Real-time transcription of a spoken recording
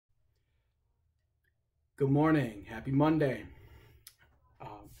Good morning. Happy Monday.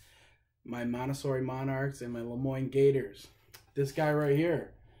 My Montessori Monarchs and my Lemoyne Gators. This guy right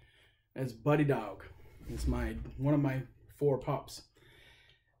here is Buddy Dog. It's one of my 4 pups.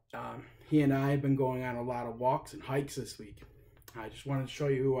 He and I have been going on a lot of walks and hikes this week. I just wanted to show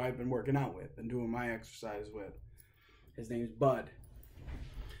you who I've been working out with and doing my exercise with. His name is Bud.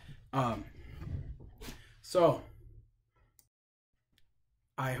 So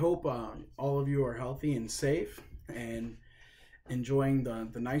I hope all of you are healthy and safe and enjoying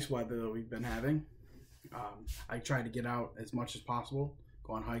the nice weather that we've been having. I try to get out as much as possible,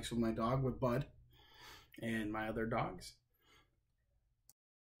 go on hikes with my dog, with Bud, and my other dogs.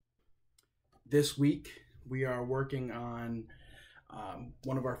 This week we are working on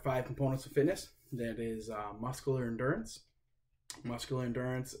one of our 5 components of fitness, that is muscular endurance. Muscular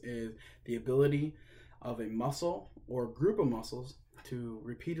endurance is the ability of a muscle or group of muscles to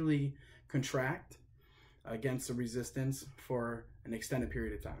repeatedly contract against the resistance for an extended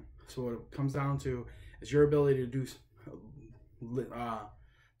period of time. So what it comes down to is your ability to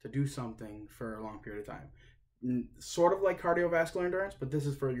do something for a long period of time. Sort of like cardiovascular endurance, but this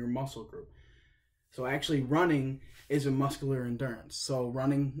is for your muscle group. So actually running is a muscular endurance. So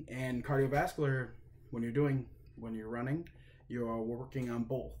running and cardiovascular, when you're running, you are working on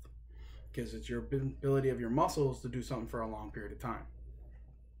both, because it's your ability of your muscles to do something for a long period of time.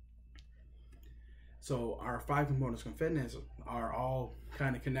 So our 5 components of fitness are all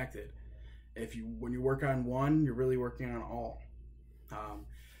kind of connected. When you work on one, you're really working on all.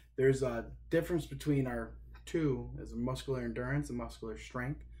 There's a difference between our 2, as a muscular endurance and muscular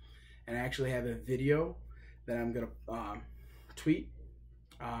strength. And I actually have a video that I'm going to tweet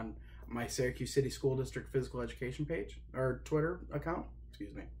on my Syracuse City School District Physical Education page, or Twitter account,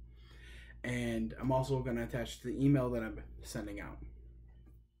 excuse me. And I'm also going to attach to the email that I'm sending out.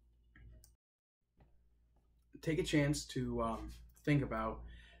 Take a chance to think about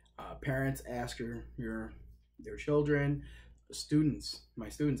parents. Ask your children, my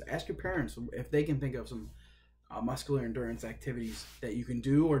students, ask your parents if they can think of some muscular endurance activities that you can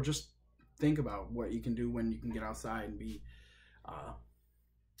do, or just think about what you can do when you can get outside and be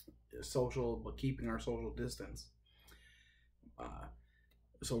social, but keeping our social distance.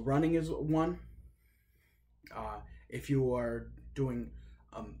 So running is one. If you are doing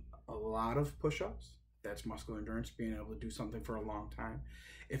a lot of push-ups, that's muscular endurance, being able to do something for a long time.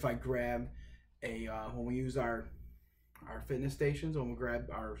 If I grab when we use our fitness stations, when we grab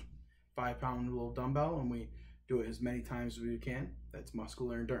our 5-pound little dumbbell and we do it as many times as we can, that's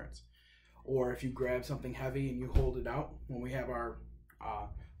muscular endurance. Or if you grab something heavy and you hold it out, when we have our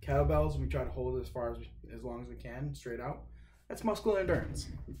kettlebells, we try to hold it as long as we can, straight out. That's muscular endurance.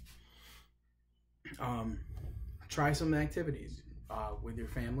 Try some activities with your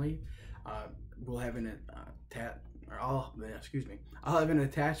family. We'll have I'll have an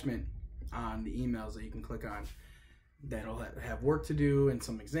attachment on the emails that you can click on that'll have work to do and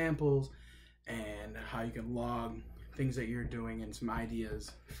some examples and how you can log things that you're doing and some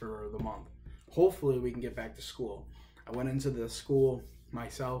ideas for the month. Hopefully we can get back to school. I went into the school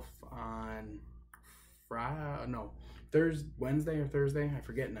myself on Wednesday or Thursday, I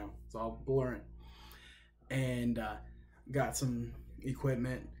forget now, it's all blurring, and got some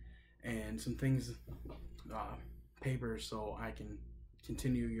equipment and some things, papers, so I can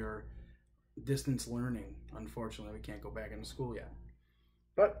continue your distance learning. Unfortunately, we can't go back into school yet,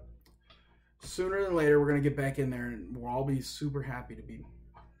 but sooner than later we're going to get back in there, and we'll all be super happy to be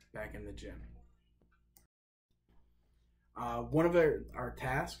back in the gym. One of our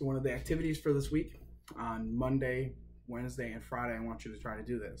tasks, one of the activities for this week, on Monday, Wednesday, and Friday, I want you to try to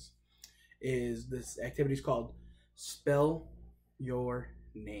do this, is this activity is called Spell Your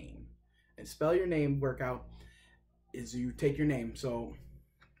Name. And spell your name workout is you take your name. So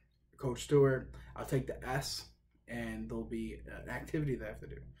Coach Stewart, I'll take the S, and there'll be an activity that I have to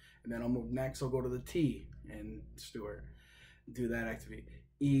do. And then I'll move next, I'll go to the T and Stewart, do that activity.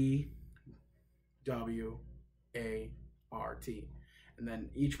 EWART. And then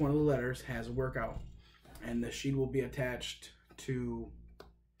each one of the letters has a workout, and the sheet will be attached to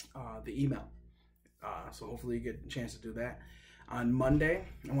the email. So hopefully you get a chance to do that. On Monday,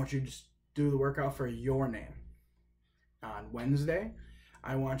 I want you to just do the workout for your name. On Wednesday,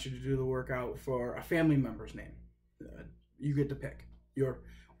 I want you to do the workout for a family member's name. You get to pick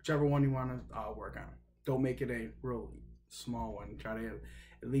whichever one you want to work on. Don't make it a real small one. Try to have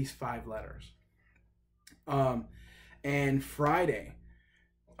at least 5 letters. And Friday,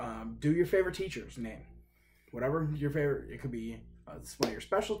 do your favorite teacher's name. Whatever your favorite, it could be one of your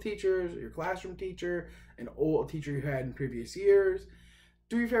special teachers, your classroom teacher, an old teacher you had in previous years.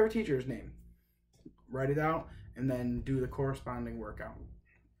 Do your favorite teacher's name. write it out, and then do the corresponding workout.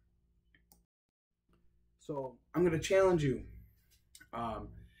 So I'm gonna challenge you.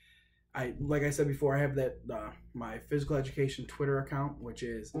 Like I said before, I have that my physical education Twitter account, which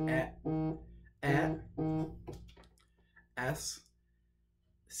is at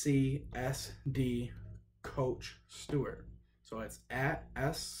SCSD Coach Stewart. So it's at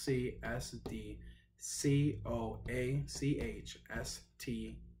SCSD COACHSTEW.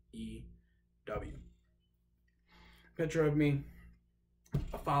 Picture of me,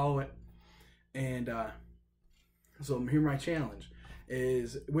 follow it, and so here my challenge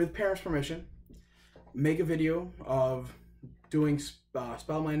is, with parents' permission, make a video of doing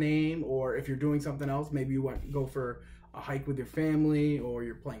spell my name, or if you're doing something else, maybe you want to go for a hike with your family, or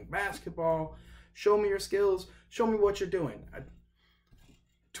you're playing basketball. Show me your skills. Show me what you're doing.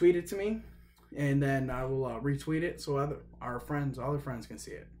 Tweet it to me, and then I will retweet it so other friends can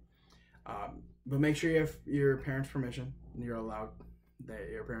see it. But make sure you have your parents' permission. You're allowed, that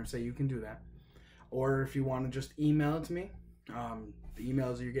your parents say you can do that. Or if you want to just email it to me, the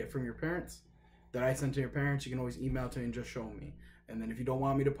emails you get from your parents that I send to your parents, you can always email to me and just show me. And then if you don't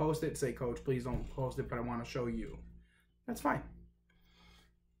want me to post it, say, Coach, please don't post it, but I want to show you. That's fine.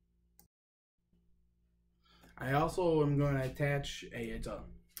 I also am going to attach it's a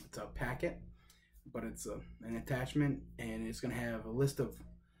packet, but it's an attachment, and it's going to have a list of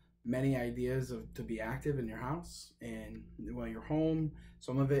many ideas to be active in your house and while you're home.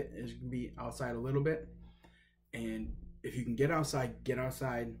 Some of it is going to be outside a little bit, and if you can get outside, get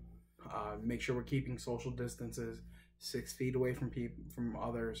outside. Make sure we're keeping social distances, 6 feet away from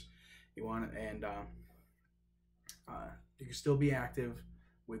others. You want it, and you can still be active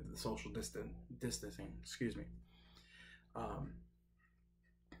with the social distancing. Excuse me.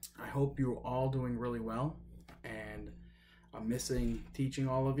 I hope you're all doing really well, and I'm missing teaching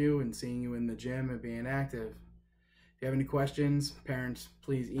all of you and seeing you in the gym and being active. If you have any questions, parents,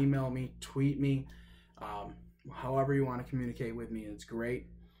 please email me, tweet me, however you want to communicate with me. It's great.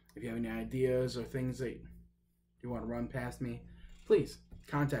 If you have any ideas or things that you want to run past me, please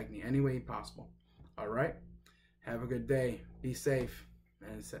contact me any way possible. All right? Have a good day. Be safe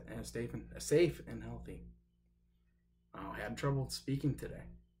and safe and healthy. I had trouble speaking today.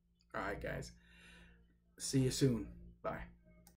 All right, guys. See you soon. Bye.